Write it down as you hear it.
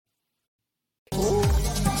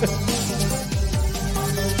Welcome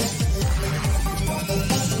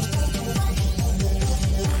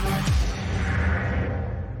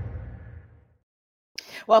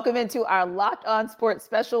into our Locked On Sports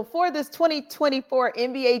special for this 2024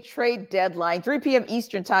 NBA trade deadline. 3 p.m.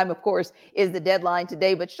 Eastern time, of course, is the deadline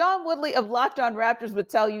today. But Sean Woodley of Locked On Raptors would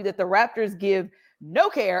tell you that the Raptors give no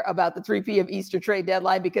care about the 3 p.m. Eastern trade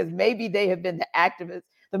deadline because maybe they have been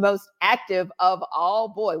the most active of all.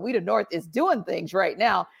 Boy, we the North is doing things right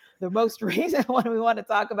now. The most recent one we want to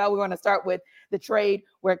talk about, we want to start with the trade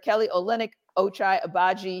where Kelly Olynyk, Ochai,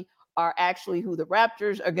 Agbaji are actually who the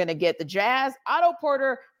Raptors are going to get. The Jazz, Otto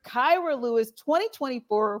Porter, Kyra Lewis,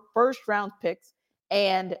 2024 first-round picks,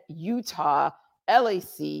 and Utah,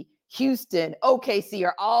 LAC, Houston, OKC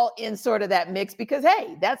are all in sort of that mix because,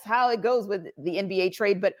 hey, that's how it goes with the NBA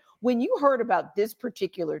trade. But when you heard about this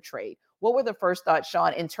particular trade, what were the first thoughts,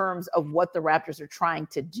 Sean, in terms of what the Raptors are trying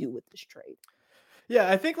to do with this trade? Yeah,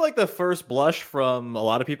 I think like the first blush from a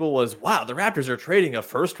lot of people was, wow, the Raptors are trading a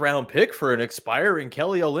first-round pick for an expiring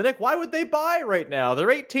Kelly Olynyk. Why would they buy right now?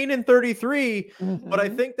 They're 18 and 33. But I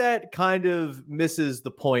think that kind of misses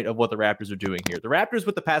the point of what the Raptors are doing here. The Raptors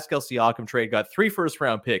with the Pascal Siakam trade got 3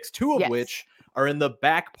 first-round picks, 2 of which are in the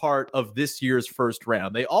back part of this year's first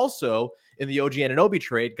round. They also, in the OG Anunoby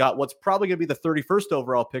trade, got what's probably going to be the 31st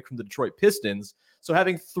overall pick from the Detroit Pistons. So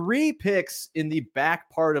having 3 picks in the back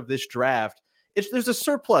part of this draft, there's a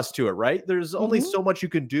surplus to it, right? There's only so much you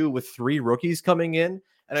can do with 3 rookies coming in.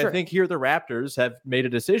 And I think here the Raptors have made a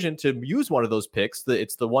decision to use one of those picks.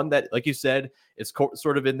 It's the one that, like you said, it's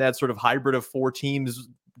sort of in that sort of hybrid of 4 teams,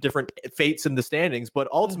 different fates in the standings. But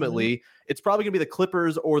ultimately, it's probably going to be the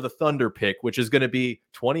Clippers or the Thunder pick, which is going to be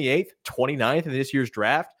 28th, 29th in this year's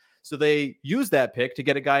draft. So they use that pick to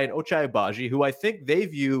get a guy in Ochai Agbaji, who I think they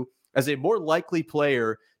view as a more likely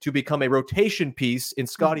player to become a rotation piece in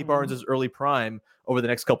Scottie Barnes' early prime over the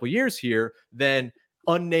next couple of years here than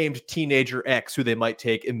unnamed teenager X, who they might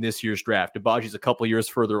take in this year's draft. Agbaji's a couple of years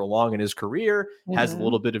further along in his career, has a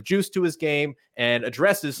little bit of juice to his game, and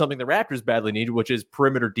addresses something the Raptors badly need, which is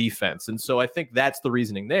perimeter defense. And so I think that's the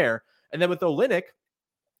reasoning there. And then with Olynyk,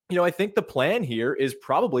 I think the plan here is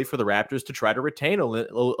probably for the Raptors to try to retain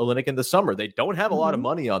Olynyk in the summer. They don't have a lot of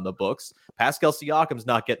money on the books. Pascal Siakam's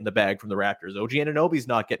not getting the bag from the Raptors. OG Anunoby's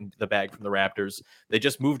not getting the bag from the Raptors. They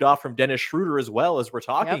just moved off from Dennis Schroeder as well, as we're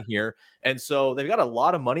talking here. And so they've got a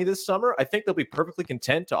lot of money this summer. I think they'll be perfectly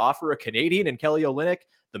content to offer a Canadian and Kelly Olynyk,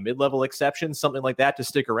 the mid-level exception, something like that, to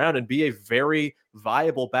stick around and be a very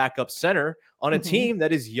viable backup center on a team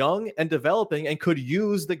that is young and developing and could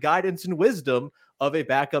use the guidance and wisdom of a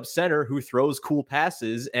backup center who throws cool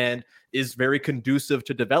passes and is very conducive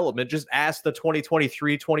to development. Just ask the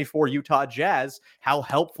 2023-24 Utah Jazz how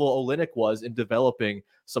helpful Olynyk was in developing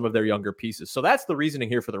some of their younger pieces. So that's the reasoning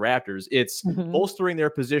here for the Raptors. It's bolstering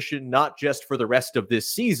their position, not just for the rest of this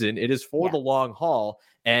season. It is for the long haul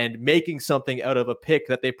and making something out of a pick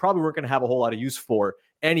that they probably weren't going to have a whole lot of use for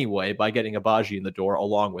anyway by getting Agbaji in the door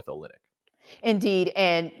along with Olynyk. Indeed.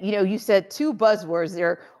 And, you said 2 buzzwords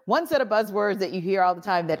there. One set of buzzwords that you hear all the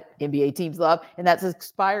time that NBA teams love, and that's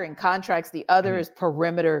expiring contracts. The other is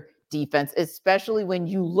perimeter defense, especially when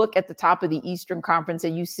you look at the top of the Eastern Conference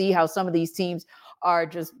and you see how some of these teams are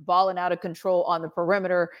just balling out of control on the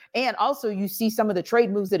perimeter. And also you see some of the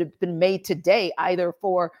trade moves that have been made today, either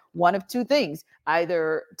for one of 2 things.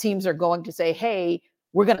 Either teams are going to say, hey,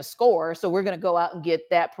 we're going to score, so we're going to go out and get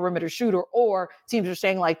that perimeter shooter, or teams are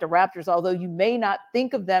saying like the Raptors, although you may not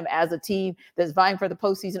think of them as a team that's vying for the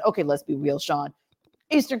postseason. Okay, let's be real, Sean.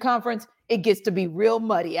 Eastern Conference, it gets to be real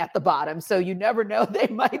muddy at the bottom. So you never know. They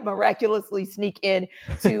might miraculously sneak in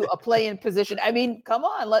to a play-in position. I mean, come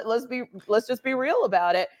on, let's just be real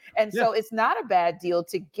about it. And so it's not a bad deal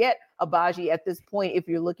to get Agbaji at this point if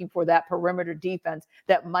you're looking for that perimeter defense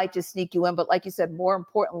that might just sneak you in. But like you said, more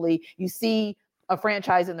importantly, you see a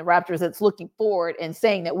franchise in the Raptors that's looking forward and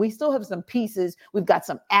saying that we still have some pieces, we've got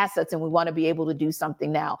some assets, and we want to be able to do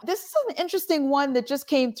something now. This is an interesting one that just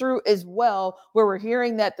came through as well, where we're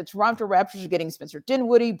hearing that the Toronto Raptors are getting Spencer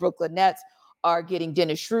Dinwiddie, Brooklyn Nets are getting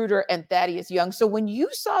Dennis Schroeder and Thaddeus Young. So when you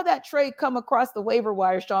saw that trade come across the waiver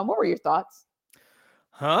wire, Sean, what were your thoughts?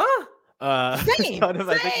 Same. I think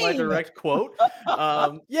my direct quote.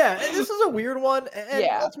 This is a weird one. And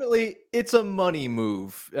ultimately, it's a money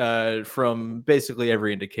move from basically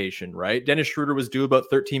every indication, right? Dennis Schroeder was due about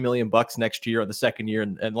 $13 million next year on the second year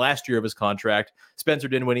and last year of his contract. Spencer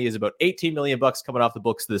Dinwiddie is about $18 million coming off the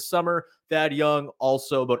books this summer. Thad Young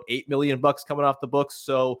also about $8 million coming off the books.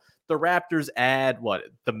 So the Raptors add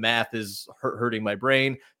the math is hurting my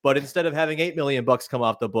brain, but instead of having $8 million come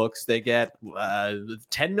off the books, they get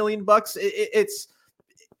 $10 million.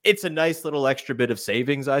 it's a nice little extra bit of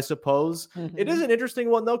savings, I suppose. It is an interesting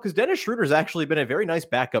one, though, because Dennis Schroeder's actually been a very nice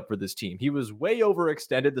backup for this team. He was way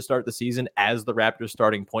overextended to start the season as the Raptors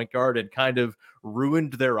starting point guard and kind of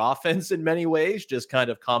ruined their offense in many ways, just kind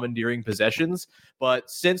of commandeering possessions. But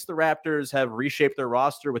since the Raptors have reshaped their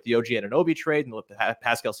roster with the OG Anunoby trade and the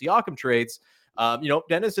Pascal Siakam trades,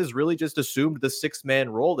 Dennis has really just assumed the six-man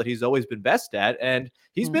role that he's always been best at, and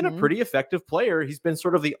he's been a pretty effective player. He's been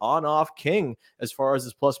sort of the on-off king as far as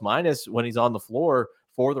his plus-minus when he's on the floor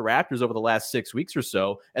for the Raptors over the last 6 weeks or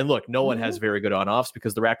so. And look, no one has very good on-offs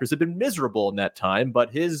because the Raptors have been miserable in that time,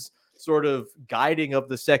 but his sort of guiding of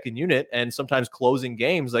the second unit and sometimes closing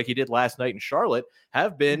games like he did last night in Charlotte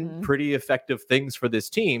have been pretty effective things for this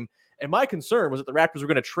team. And my concern was that the Raptors were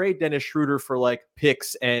going to trade Dennis Schroeder for like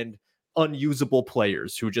picks and unusable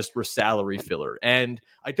players who just were salary filler. And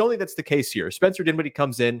I don't think that's the case here. Spencer Dinwiddie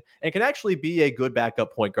comes in and can actually be a good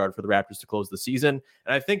backup point guard for the Raptors to close the season.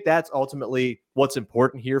 And I think that's ultimately what's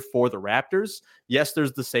important here for the Raptors. Yes,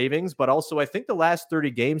 there's the savings, but also I think the last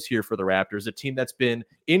 30 games here for the Raptors, a team that's been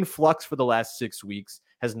in flux for the last 6 weeks,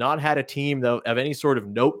 has not had a team of any sort of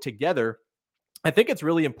note together. I think it's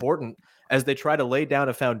really important as they try to lay down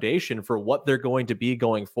a foundation for what they're going to be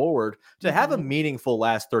going forward to have a meaningful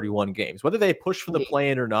last 31 games. Whether they push for the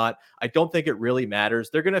play-in or not, I don't think it really matters.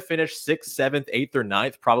 They're going to finish 6th, 7th, 8th, or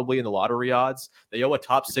 9th, probably in the lottery odds. They owe a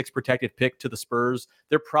top 6 protected pick to the Spurs.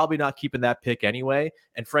 They're probably not keeping that pick anyway.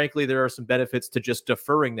 And frankly, there are some benefits to just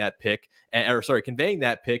deferring that pick, conveying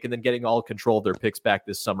that pick and then getting all control of their picks back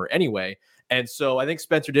this summer anyway. And so I think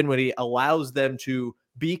Spencer Dinwiddie allows them to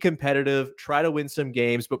be competitive, try to win some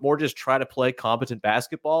games, but more just try to play competent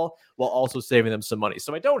basketball while also saving them some money.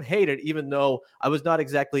 So I don't hate it, even though I was not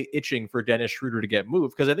exactly itching for Dennis Schroeder to get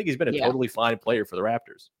moved, because I think he's been a totally fine player for the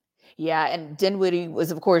Raptors. Yeah, and Dinwiddie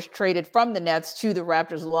was, of course, traded from the Nets to the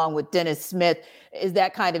Raptors along with Dennis Smith. Is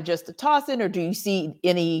that kind of just a toss-in, or do you see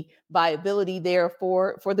any viability there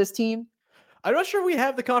for this team? I'm not sure we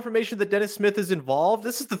have the confirmation that Dennis Smith is involved.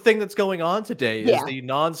 This is the thing that's going on today is the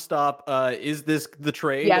nonstop, is this the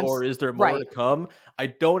trade or is there more to come? I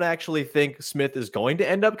don't actually think Smith is going to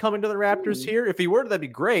end up coming to the Raptors here. If he were, that'd be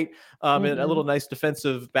great. And a little nice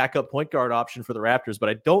defensive backup point guard option for the Raptors, but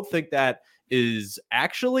I don't think that is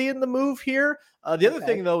actually in the move here. The other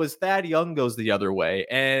thing, though, is Thad Young goes the other way.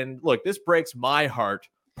 And look, this breaks my heart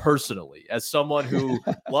personally, as someone who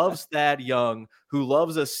loves Thad Young, who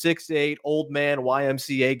loves a 6'8" old man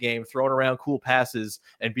YMCA game, throwing around cool passes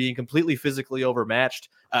and being completely physically overmatched.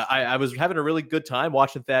 I was having a really good time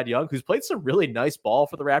watching Thad Young, who's played some really nice ball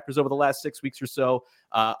for the Raptors over the last 6 weeks or so.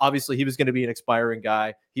 Obviously, he was going to be an expiring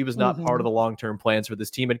guy. He was not part of the long-term plans for this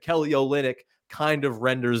team. And Kelly Olynyk kind of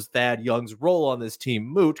renders Thad Young's role on this team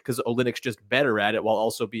moot because Olynyk's just better at it while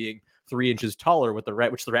also being 3 inches taller, which the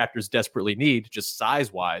Raptors desperately need, just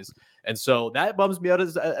size-wise. And so that bums me out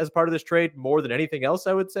as part of this trade more than anything else,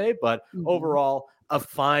 I would say. But overall, a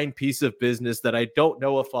fine piece of business that I don't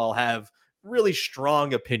know if I'll have really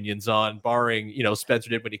strong opinions on, barring, Spencer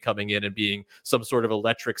Dinwiddie coming in and being some sort of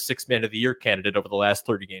electric 6-man of the year candidate over the last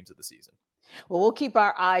 30 games of the season. Well, we'll keep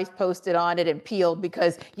our eyes posted on it and peeled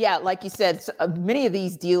because, like you said, many of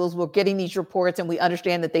these deals, we're getting these reports and we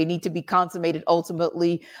understand that they need to be consummated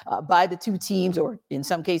ultimately by the two teams, or in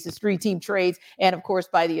some cases, 3-team trades, and of course,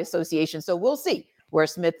 by the association. So we'll see where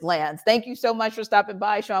Smith lands. Thank you so much for stopping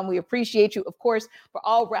by, Sean. We appreciate you. Of course, for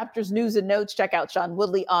all Raptors news and notes, check out Sean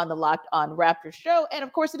Woodley on the Locked On Raptors show. And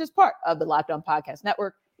of course, it is part of the Locked On Podcast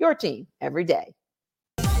Network, your team every day.